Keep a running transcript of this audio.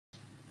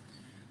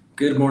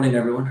Good morning,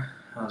 everyone.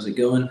 How's it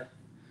going?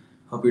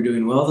 Hope you're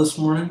doing well this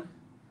morning.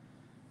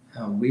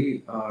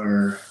 We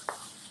are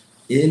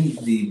in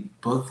the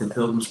book, The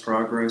Pilgrim's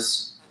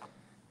Progress,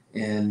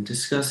 and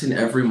discussing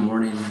every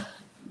morning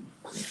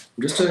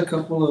just a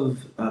couple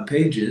of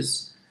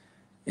pages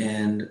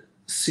and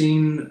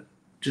seeing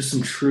just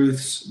some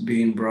truths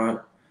being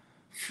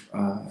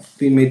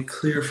made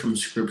clear from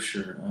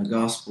Scripture,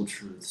 gospel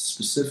truths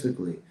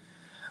specifically.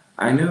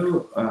 I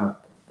know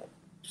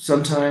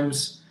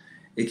sometimes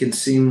it can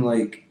seem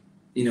like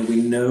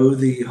we know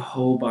the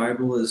whole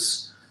Bible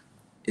is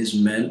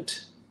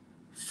meant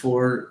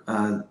for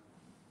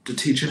to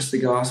teach us the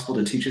gospel,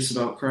 to teach us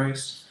about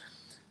Christ,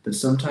 but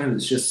sometimes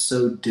it's just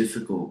so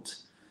difficult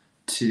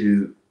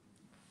to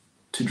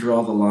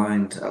draw the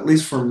line. At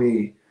least for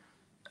me,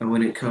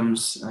 when it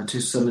comes to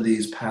some of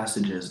these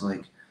passages,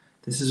 like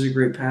this is a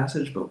great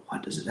passage, but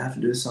what does it have to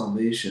do with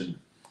salvation?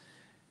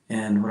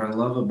 And what I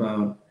love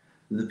about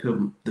the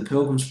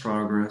Pilgrim's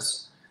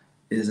Progress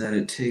is that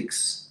it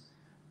takes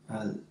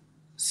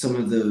some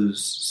of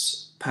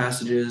those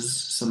passages,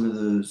 some of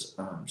those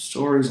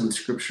stories in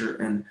Scripture,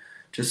 and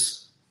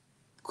just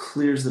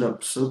clears it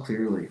up so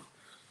clearly.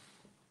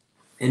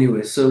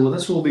 Anyway, so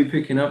that's what we'll be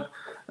picking up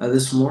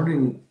this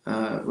morning.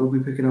 We'll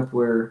be picking up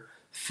where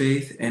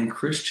Faith and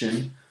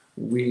Christian,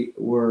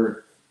 they've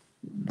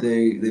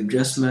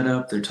just met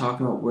up. They're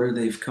talking about where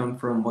they've come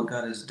from, what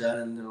God has done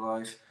in their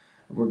life,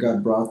 where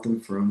God brought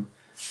them from,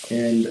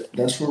 and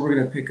that's where we're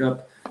going to pick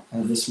up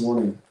this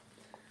morning.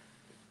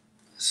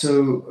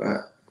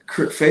 So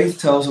Faith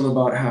tells him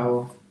about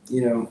how,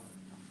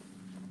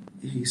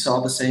 he saw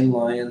the same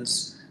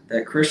lions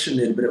that Christian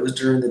did, but it was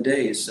during the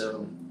day,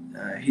 so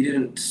he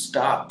didn't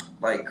stop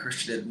like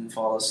Christian did and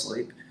fall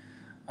asleep.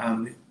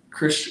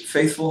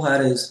 Faithful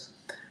had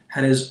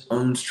his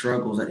own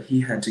struggles that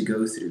he had to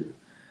go through.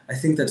 I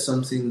think that's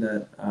something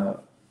that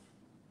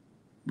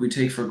we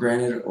take for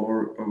granted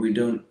or we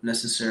don't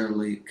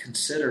necessarily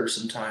consider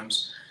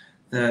sometimes,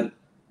 that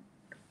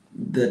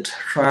the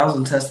trials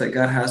and tests that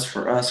God has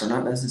for us are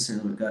not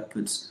necessarily what God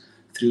puts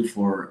through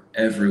for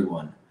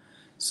everyone.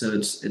 So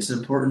it's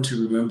important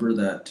to remember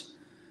that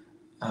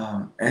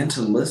and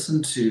to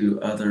listen to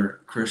other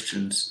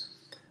Christians,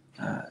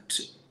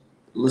 to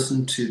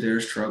listen to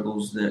their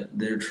struggles,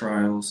 their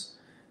trials,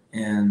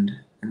 and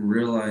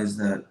realize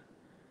that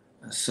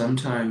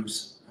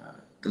sometimes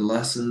the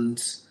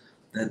lessons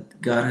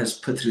that God has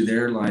put through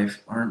their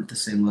life aren't the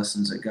same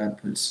lessons that God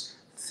puts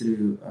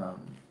through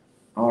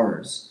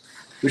ours,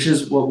 which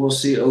is what we'll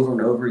see over and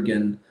over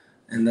again.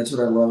 And that's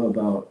what I love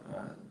about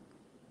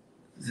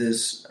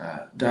this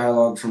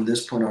dialogue from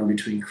this point on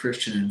between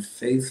Christian and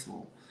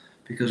Faithful,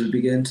 because we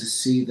begin to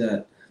see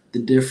that the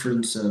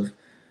difference of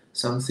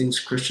some things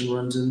Christian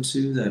runs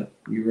into that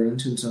you run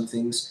into, and some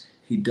things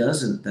he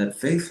doesn't, that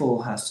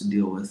Faithful has to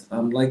deal with.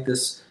 Like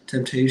this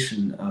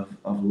temptation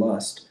of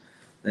lust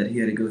that he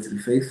had to go through.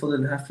 Faithful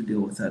didn't have to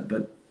deal with that,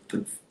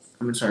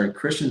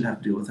 Christian didn't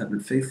have to deal with that,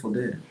 but Faithful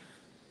did.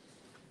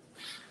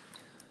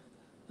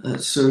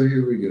 So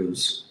here he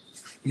goes.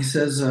 He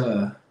says,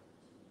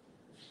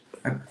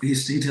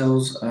 he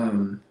tells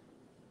him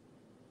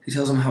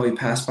how he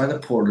passed by the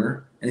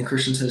porter, and the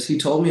Christian says, "He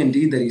told me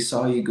indeed that he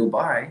saw you go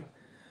by,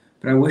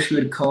 but I wish you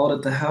had called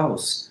at the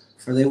house,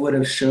 for they would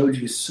have showed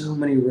you so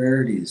many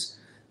rarities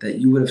that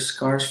you would have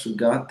scarce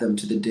forgot them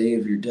to the day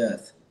of your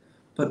death.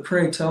 But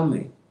pray tell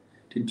me,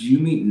 did you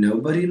meet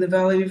nobody in the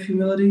valley of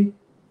humility?"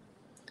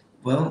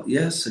 "Well,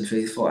 yes," said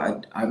Faithful,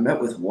 I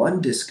met with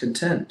one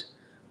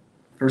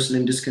person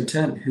named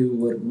Discontent, who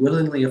would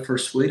willingly have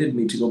persuaded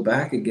me to go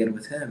back again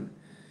with him.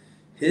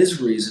 His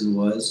reason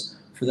was,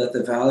 for that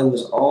the valley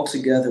was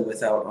altogether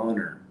without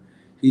honor.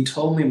 He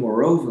told me,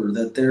 moreover,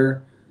 that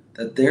there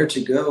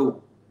to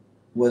go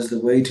was the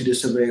way to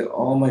disobey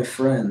all my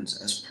friends,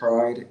 as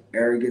pride,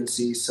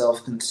 arrogancy,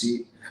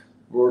 self-conceit,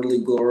 worldly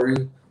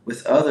glory,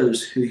 with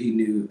others who he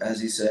knew, as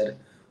he said,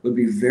 would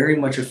be very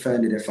much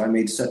offended if I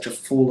made such a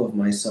fool of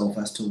myself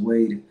as to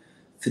wade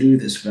through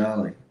this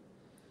valley.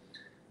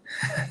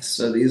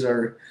 So these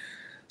are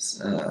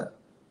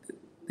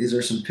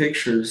some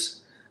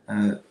pictures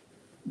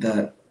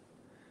that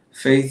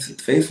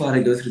Faithful had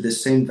to go through the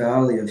same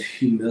valley of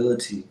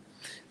humility.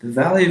 The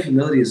valley of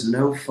humility is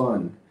no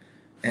fun,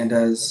 and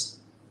as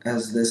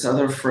this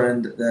other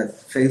friend that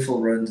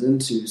Faithful runs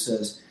into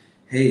says,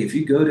 "Hey, if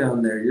you go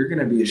down there, you're going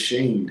to be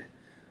ashamed.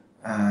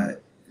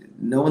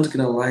 No one's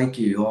going to like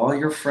you. All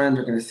your friends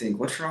are going to think,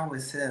 what's wrong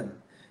with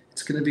him?"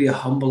 It's going to be a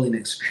humbling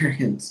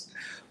experience.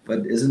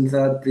 But isn't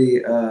that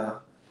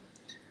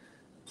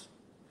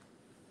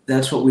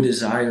that's what we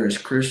desire as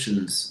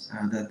Christians,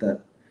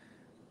 that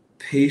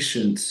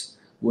patience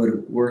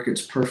would work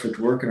its perfect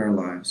work in our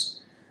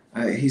lives.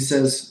 He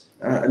says,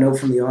 a note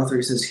from the author,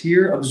 he says,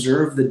 "Here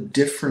observe the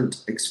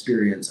different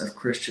experience of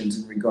Christians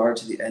in regard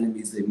to the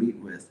enemies they meet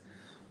with.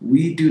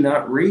 We do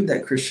not read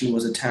that Christian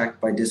was attacked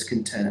by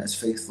discontent as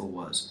Faithful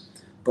was,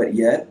 but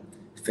yet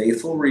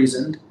Faithful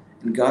reasoned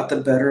and got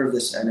the better of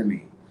this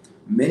enemy.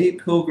 Many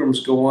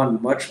pilgrims go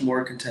on much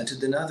more contented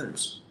than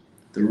others.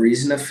 The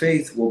reason of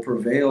faith will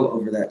prevail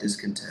over that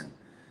discontent.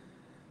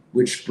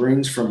 which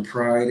springs from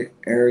pride,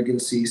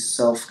 arrogancy,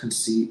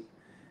 self-conceit,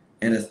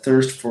 and a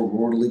thirst for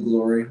worldly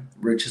glory,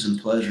 riches, and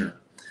pleasure.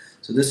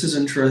 So this is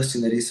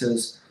interesting that he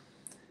says,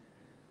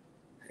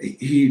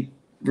 he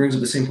brings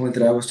up the same point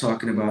that I was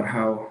talking about,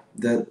 how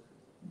that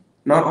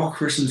not all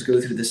Christians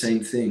go through the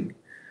same thing,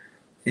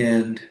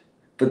 and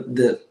but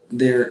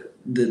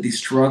these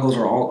struggles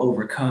are all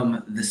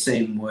overcome the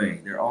same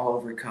way. They're all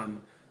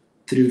overcome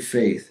through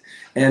faith,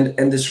 and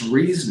this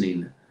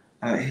reasoning.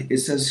 It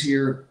says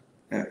here,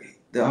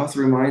 the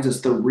author reminds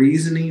us the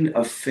reasoning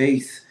of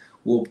faith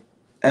will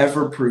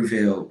ever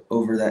prevail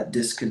over that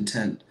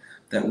discontent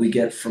that we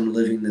get from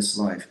living this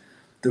life.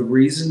 The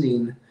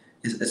reasoning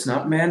it's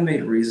not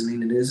man-made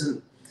reasoning. It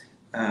isn't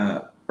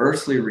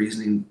earthly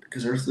reasoning,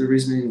 because earthly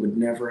reasoning would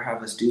never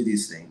have us do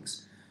these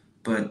things.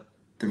 But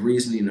the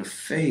reasoning of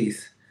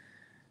faith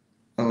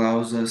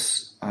allows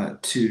us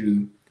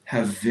to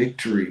have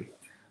victory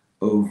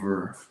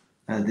over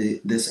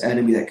this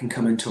enemy that can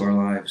come into our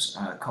lives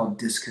called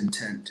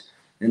discontent.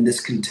 And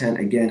discontent,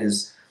 again,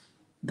 is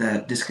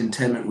that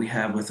discontentment we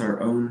have with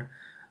our own,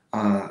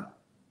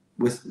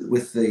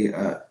 with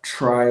the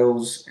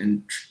trials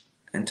and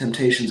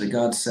temptations that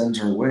God sends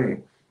our way,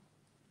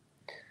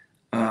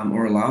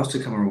 or allows to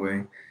come our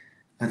way,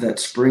 that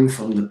spring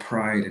from the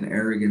pride and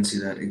arrogancy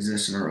that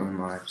exists in our own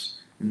lives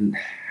and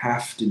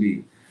have to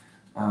be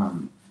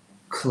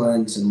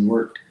cleansed and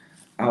worked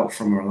out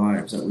from our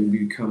lives, that we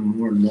become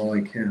more and more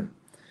like Him.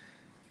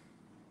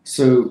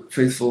 So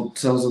Faithful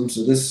tells him,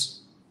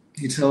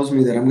 he tells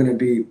me that I'm going to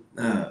be,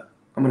 I'm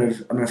going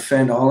to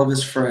offend all of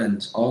his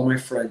friends, all my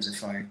friends,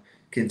 if I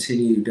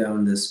continue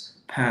down this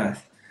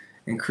path.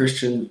 And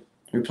Christian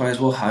replies,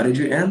 well, how did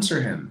you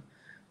answer him?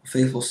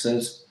 Faithful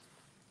says,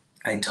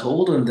 I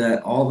told him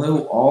that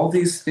although all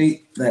these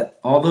that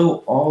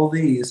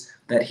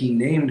he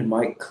named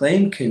might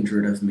claim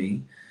kindred of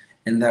me,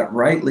 and that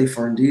rightly,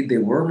 for indeed they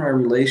were my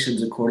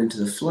relations according to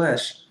the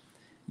flesh,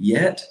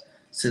 yet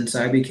since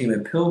I became a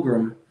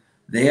pilgrim,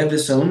 they have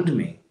disowned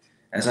me,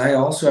 as I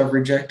also have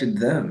rejected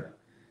them,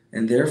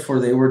 and therefore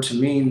they were to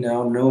me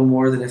now no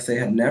more than if they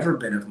had never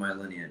been of my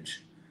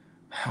lineage.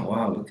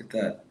 Wow, look at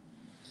that.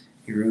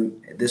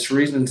 This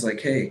reason's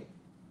like, hey,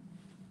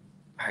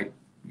 I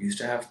used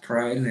to have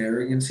pride and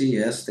arrogancy.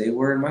 Yes, they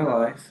were in my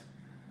life.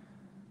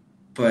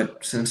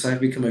 But since I've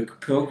become a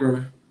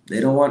pilgrim, they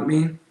don't want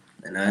me,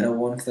 and I don't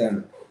want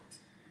them.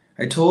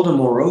 I told him,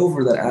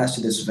 moreover, that as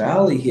to this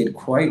valley, he had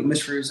quite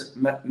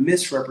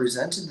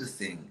misrepresented the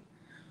thing.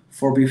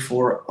 For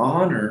before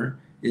honor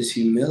is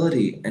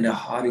humility, and a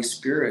haughty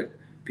spirit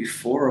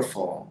before a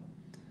fall.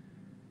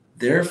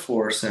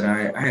 Therefore, said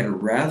I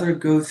had rather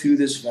go through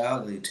this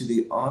valley to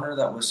the honor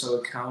that was so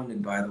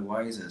accounted by the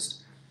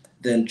wisest,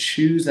 than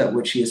choose that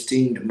which he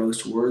esteemed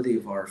most worthy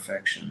of our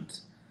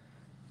affections.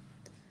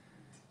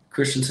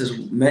 Christian says,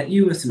 met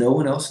you with no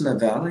one else in that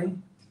valley?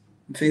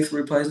 And Faithful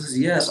replies and says,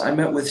 yes, I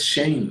met with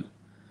shame.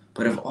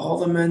 But of all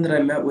the men that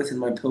I met with in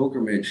my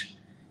pilgrimage,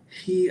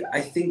 he,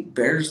 I think,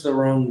 bears the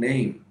wrong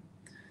name.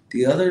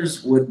 The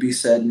others would be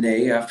said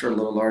nay after a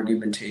little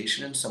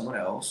argumentation and someone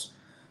else,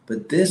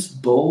 but this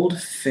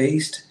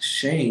bold-faced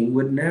shame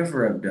would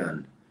never have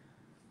done.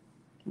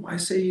 Why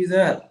say you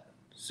that?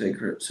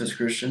 Says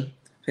Christian.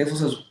 Faithful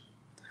says,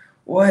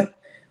 what?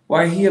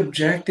 Why, he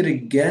objected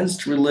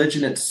against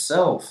religion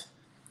itself.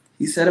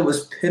 He said it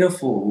was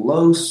pitiful,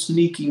 low,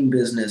 sneaking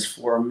business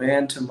for a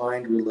man to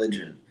mind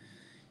religion.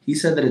 He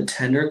said that a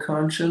tender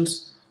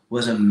conscience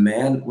was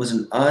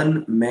an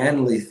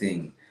unmanly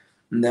thing,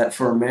 and that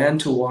for a man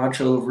to watch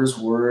over his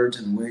words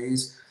and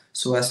ways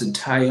so as to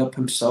tie up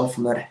himself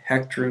from that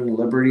hectoring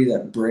liberty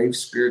that brave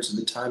spirits of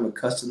the time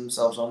accustomed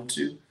themselves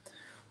unto,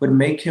 would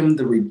make him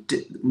the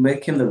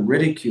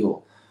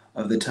ridicule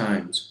of the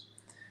times.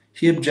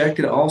 He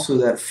objected also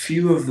that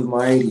few of the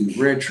mighty,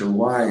 rich, or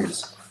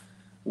wise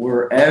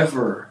were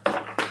ever,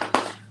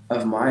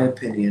 of my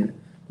opinion,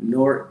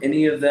 nor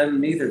any of them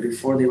neither,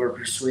 before they were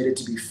persuaded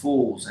to be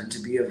fools, and to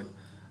be of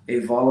a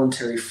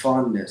voluntary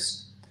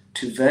fondness,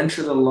 to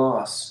venture the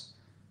loss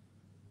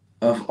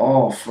of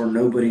all for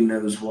nobody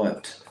knows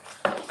what.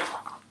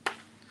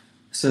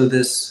 So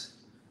this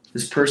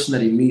person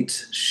that he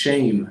meets,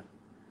 Shame,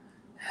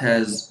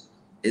 is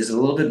a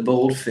little bit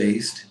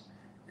bold-faced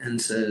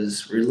and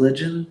says,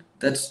 religion,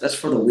 that's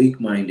for the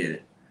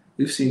weak-minded.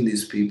 We've seen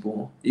these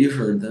people. You've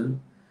heard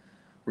them.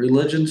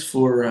 Religion's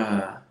for,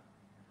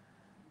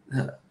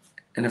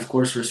 and of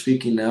course we're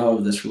speaking now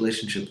of this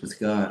relationship with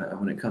God.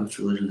 When it comes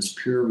to religion, this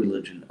pure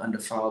religion,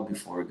 undefiled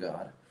before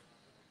God.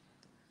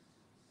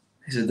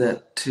 He said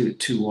that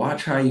to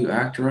watch how you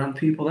act around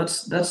people,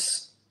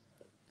 that's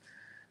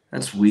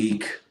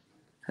weak.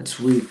 That's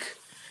weak.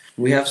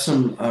 We have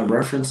some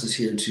references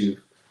here to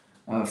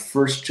 1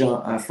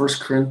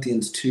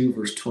 Corinthians 2,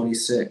 verse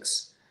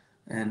 26,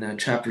 and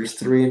chapters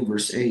 3 and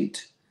verse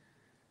 8,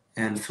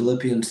 and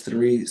Philippians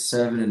 3,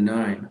 7 and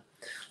 9.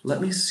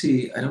 Let me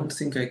see. I don't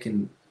think I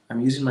can.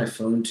 I'm using my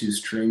phone to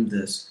stream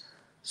this,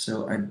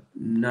 so I'm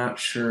not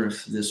sure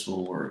if this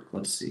will work.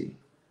 Let's see.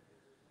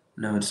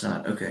 No, it's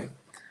not. Okay.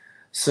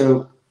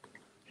 So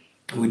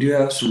we do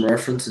have some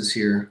references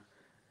here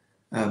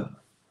Uh,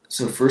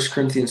 so 1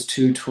 Corinthians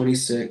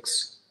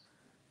 2:26,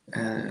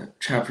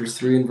 chapter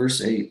 3 and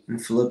verse 8,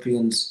 and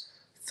Philippians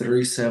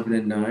 3:7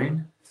 and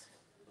 9,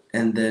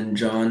 and then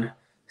John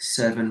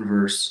 7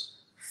 verse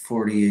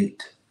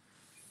 48.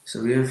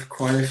 So we have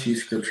quite a few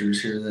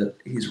scriptures here that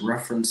he's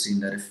referencing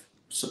that if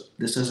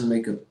this doesn't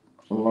make a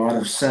lot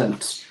of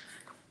sense,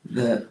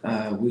 that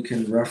we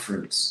can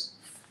reference,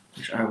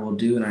 which I will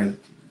do, and I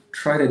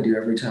try to do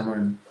every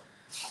time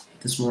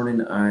this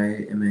morning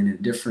I am in a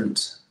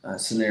different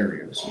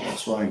scenario, so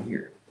that's why I'm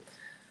here.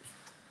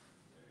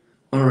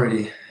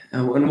 Alrighty,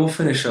 and we'll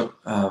finish up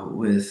a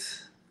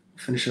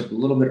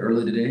little bit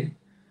early today.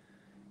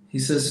 He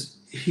says,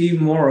 he's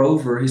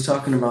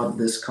talking about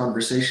this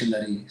conversation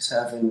that he's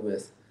having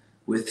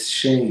with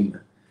shame.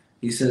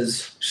 He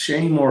says,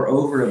 shame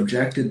moreover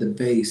objected the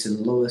base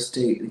and low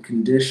estate and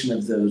condition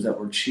of those that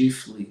were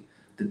chiefly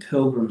the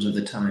pilgrims of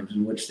the times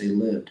in which they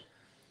lived.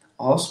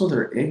 Also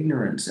their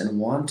ignorance and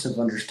want of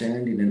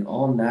understanding in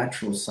all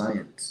natural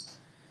science.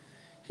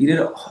 He did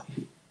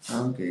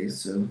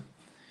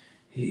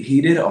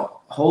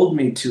hold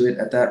me to it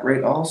at that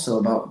rate also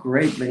about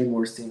great many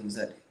more things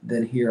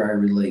than here I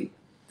relate,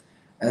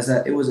 as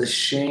that it was a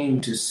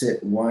shame to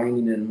sit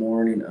whining and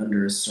mourning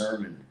under a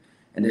sermon,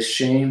 and a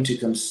shame to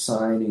come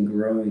sighing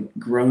and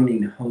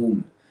groaning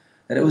home,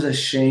 that it was a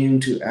shame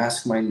to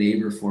ask my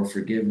neighbor for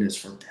forgiveness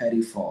for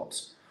petty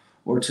faults,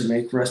 or to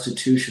make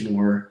restitution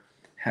where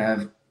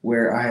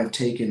I have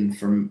taken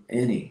from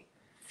any.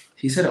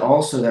 He said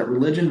also that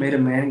religion made a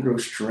man grow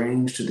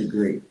strange to the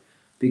great,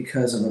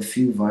 because of a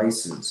few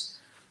vices,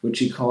 which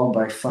he called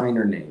by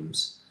finer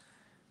names,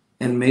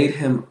 and made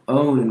him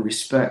own and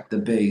respect the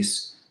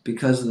base,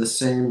 because of the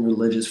same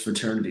religious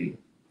fraternity.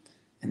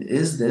 And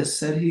is this,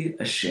 said he,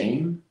 a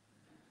shame?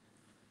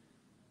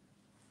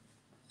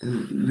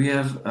 And we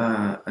have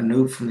a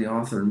note from the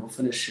author, and we'll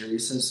finish here. He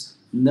says,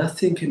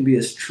 nothing can be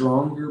a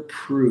stronger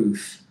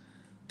proof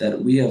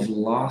that we have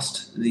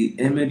lost the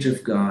image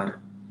of God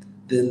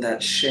than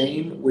that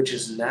shame which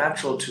is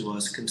natural to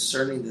us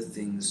concerning the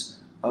things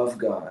of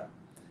God.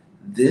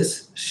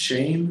 This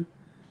shame,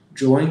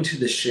 joined to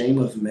the shame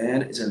of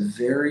man, is a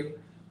very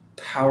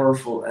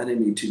powerful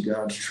enemy to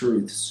God's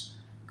truths,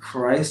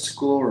 Christ's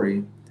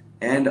glory,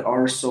 and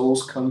our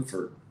soul's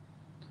comfort.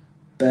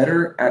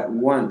 Better at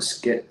once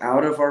get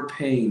out of our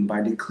pain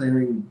by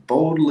declaring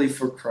boldly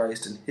for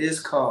Christ and his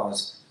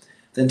cause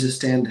than to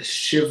stand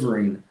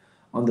shivering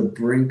on the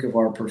brink of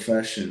our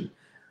profession,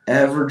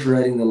 ever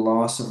dreading the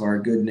loss of our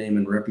good name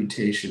and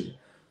reputation.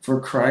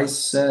 For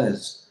Christ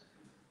says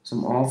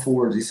some awful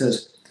words. He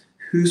says,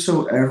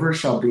 whosoever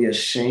shall be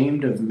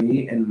ashamed of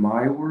me and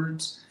my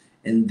words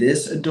in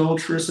this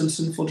adulterous and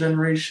sinful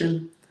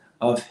generation,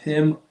 of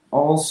him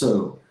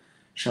also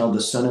shall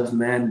the Son of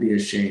Man be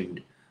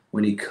ashamed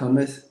when he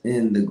cometh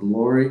in the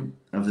glory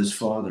of his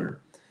Father.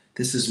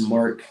 This is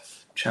Mark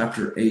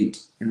chapter 8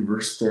 and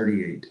verse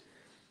 38.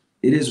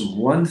 It is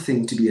one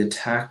thing to be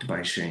attacked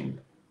by shame,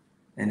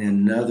 and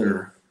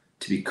another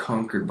to be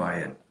conquered by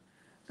it.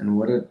 And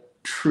what a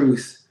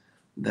truth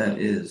that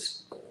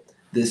is.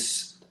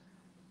 This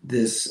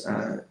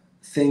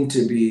thing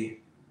to be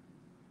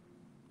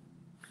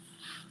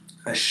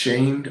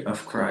ashamed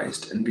of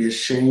Christ and be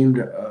ashamed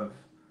of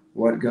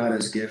what God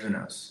has given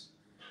us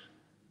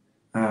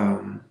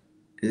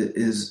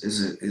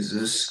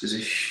is a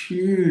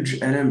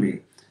huge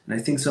enemy. And I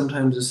think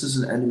sometimes this is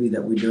an enemy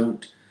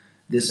that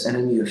this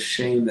enemy of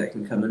shame that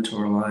can come into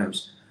our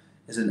lives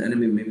is an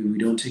enemy maybe we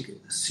don't take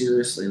it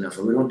seriously enough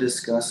or we don't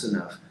discuss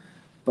enough.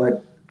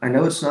 But I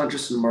know it's not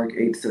just in Mark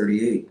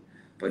 8:38,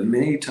 but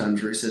many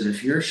times where he says,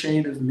 if you're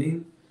ashamed of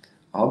me,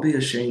 I'll be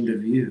ashamed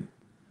of you.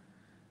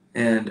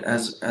 And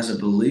as a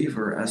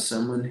believer, as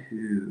someone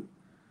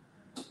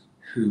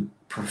who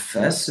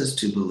professes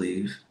to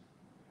believe,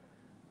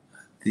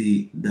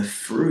 the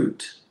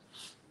fruit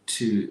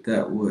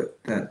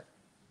that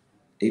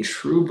a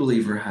true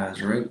believer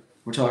has, right?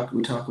 We talk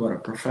about a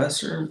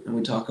professor and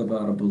we talk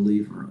about a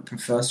believer. A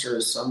professor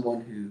is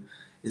someone who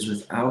is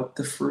without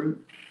the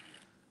fruit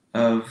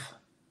of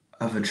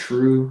a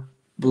true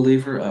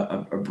believer,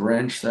 a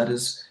branch that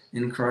is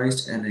in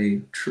Christ, and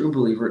a true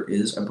believer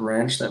is a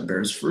branch that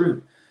bears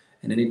fruit.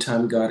 And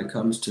anytime God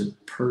comes to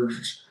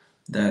purge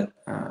that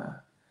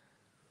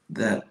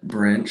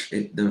branch,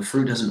 the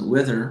fruit doesn't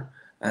wither,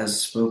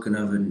 as spoken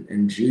of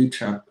in Jude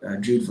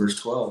verse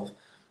 12.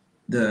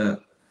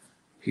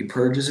 He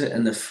purges it,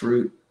 and the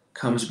fruit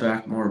comes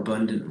back more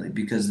abundantly,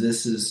 because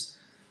this is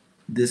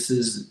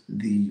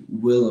the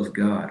will of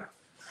God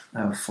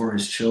for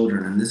his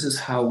children, and this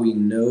is how we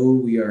know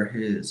we are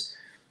his.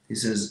 He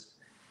says,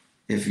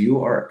 if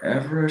you are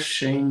ever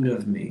ashamed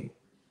of me,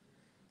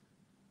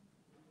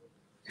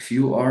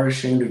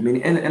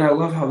 and I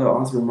love how the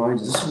author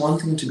reminds us, it's one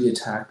thing to be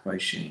attacked by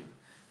shame.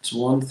 It's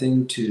one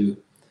thing to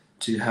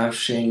have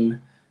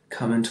shame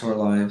come into our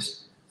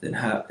lives,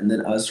 and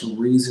then us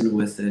reason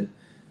with it,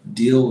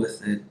 deal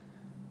with it,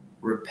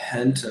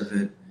 repent of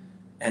it,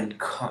 and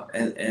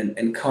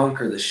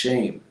conquer the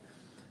shame.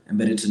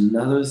 But it's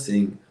another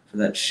thing for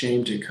that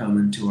shame to come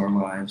into our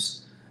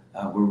lives,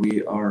 where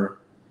we are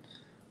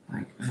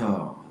like,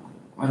 oh,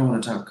 I don't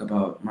want to talk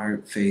about my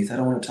faith. I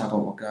don't want to talk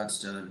about what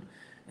God's done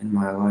in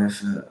my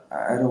life.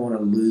 I don't want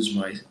to lose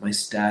my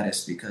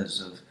status because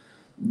of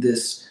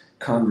this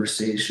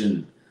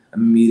conversation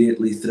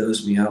immediately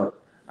throws me out.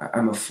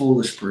 I'm a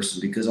foolish person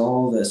because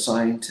all the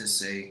scientists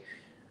say,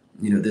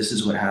 this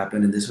is what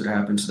happened and this would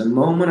happen. So the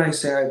moment I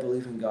say I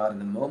believe in God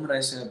and the moment I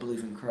say I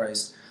believe in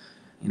Christ,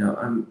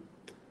 that's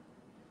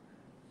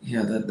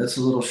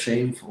a little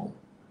shameful.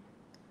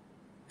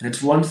 And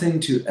it's one thing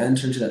to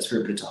enter into that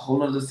spirit, but it's a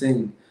whole other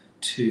thing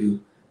to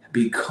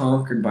be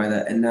conquered by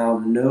that and now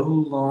no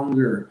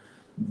longer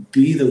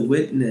be the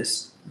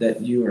witness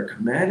that you are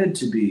commanded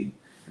to be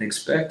and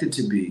expected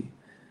to be,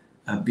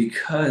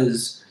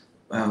 because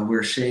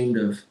we're ashamed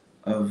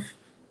of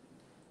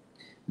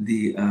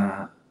the,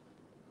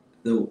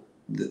 the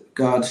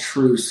God's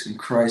truths and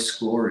Christ's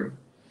glory.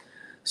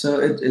 So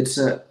it's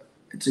a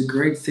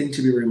great thing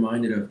to be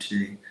reminded of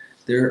today.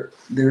 There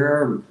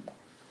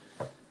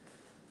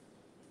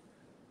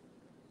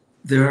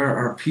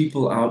are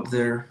people out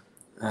there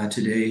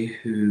today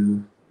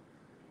who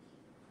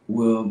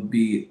will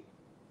be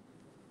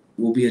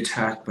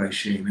attacked by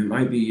shame. It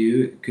might be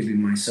you, it could be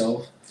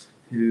myself,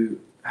 who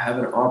have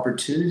an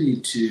opportunity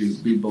to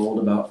be bold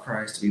about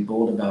Christ, to be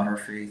bold about our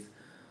faith,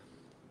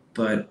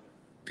 but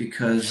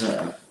because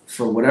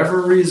for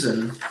whatever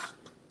reason,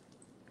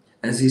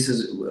 as he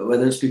says,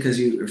 whether it's because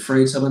you're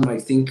afraid someone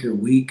might think you're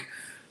weak,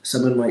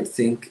 someone might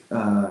think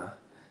that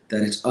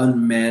it's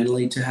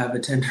unmanly to have a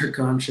tender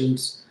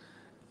conscience.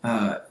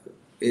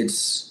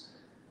 It's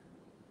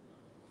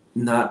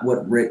not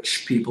what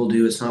rich people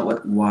do. It's not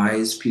what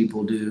wise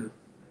people do.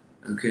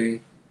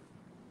 Okay?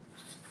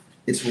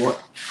 It's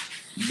what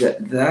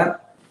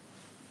that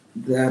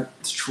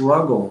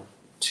struggle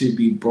to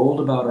be bold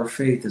about our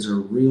faith is a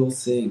real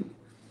thing.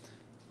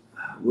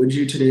 Would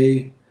you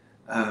today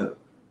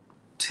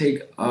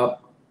take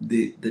up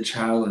the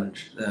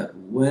challenge that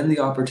when the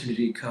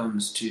opportunity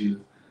comes to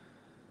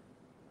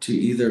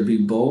either be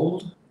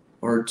bold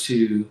or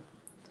to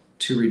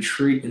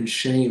retreat in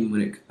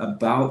shame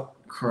about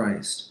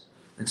Christ,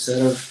 instead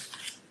of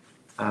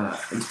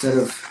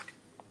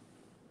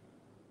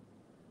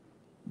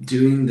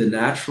doing the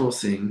natural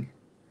thing,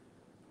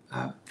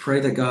 pray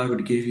that God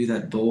would give you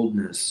that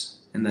boldness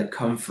and that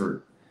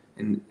comfort,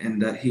 and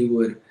that He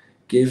would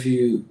give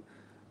you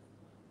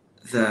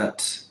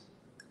that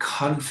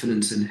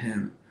confidence in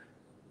Him.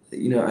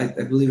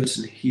 I believe it's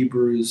in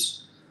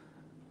Hebrews.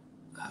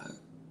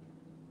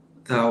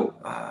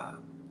 I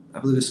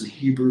believe it's in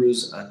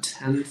Hebrews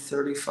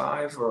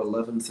 10:35 or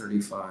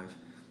 11:35,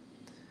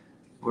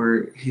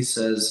 where he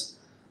says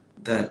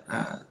that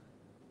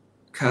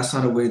cast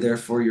not away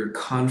therefore your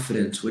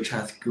confidence, which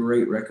hath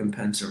great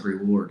recompense of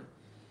reward.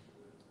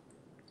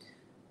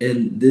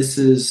 And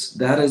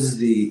that is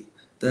the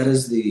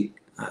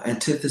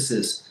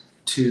antithesis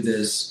to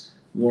this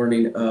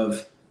warning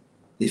of,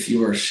 if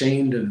you are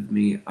ashamed of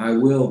me, I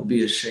will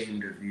be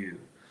ashamed of you.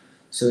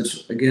 So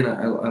it's, again,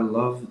 I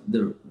love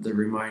the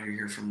reminder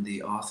here from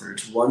the author.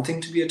 It's one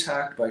thing to be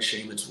attacked by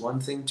shame. It's one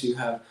thing to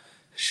have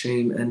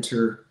shame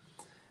enter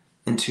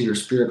into your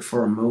spirit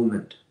for a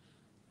moment,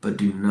 but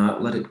do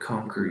not let it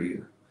conquer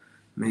you.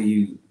 May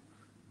you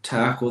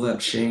tackle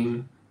that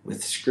shame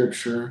with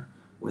Scripture,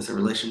 with a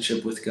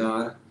relationship with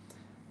God,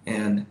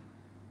 and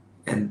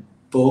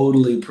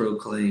boldly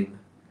proclaim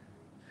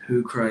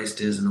who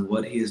Christ is and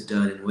what He has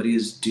done and what He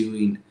is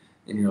doing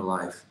in your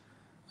life.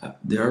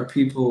 There are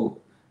people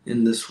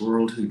in this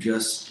world who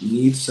just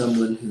need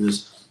someone who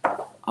is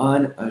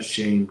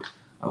unashamed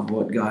of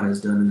what God has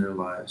done in their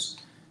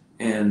lives.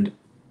 And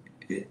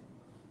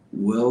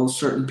will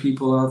certain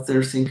people out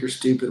there think you're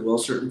stupid? Will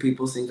certain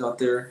people think out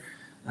there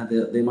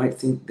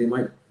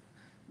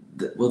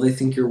will they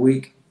think you're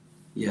weak?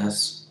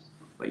 Yes.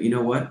 But you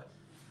know what?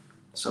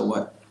 So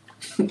what?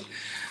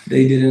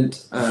 They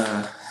didn't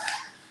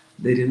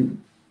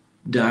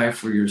die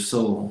for your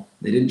soul.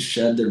 They didn't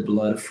shed their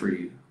blood for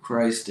you.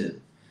 Christ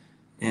did.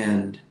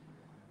 And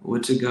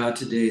would to God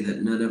today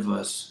that none of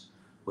us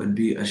would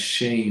be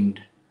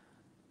ashamed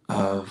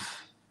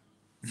of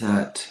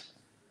that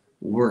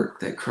work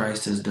that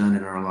Christ has done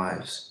in our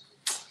lives.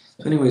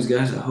 So anyways,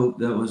 guys, I hope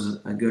that was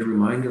a good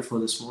reminder for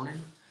this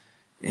morning.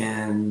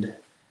 And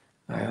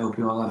I hope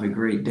you all have a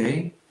great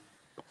day.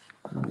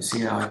 Let me see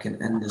how I can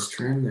end this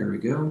trim. There we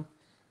go.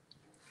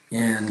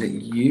 And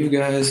you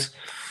guys,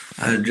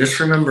 just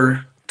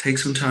remember, take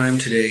some time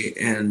today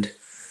and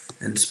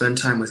spend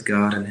time with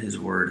God and His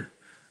Word.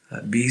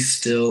 Be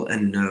still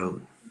and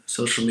know.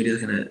 Social media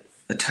is going to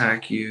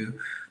attack you.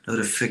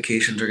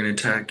 Notifications are going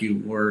to attack you.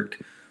 Work,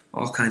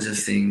 all kinds of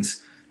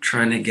things,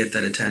 trying to get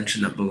that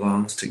attention that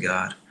belongs to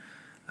God.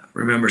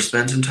 Remember,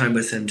 spend some time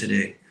with Him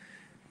today,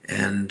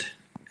 and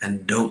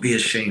don't be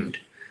ashamed.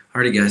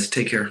 Alrighty, guys,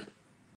 take care.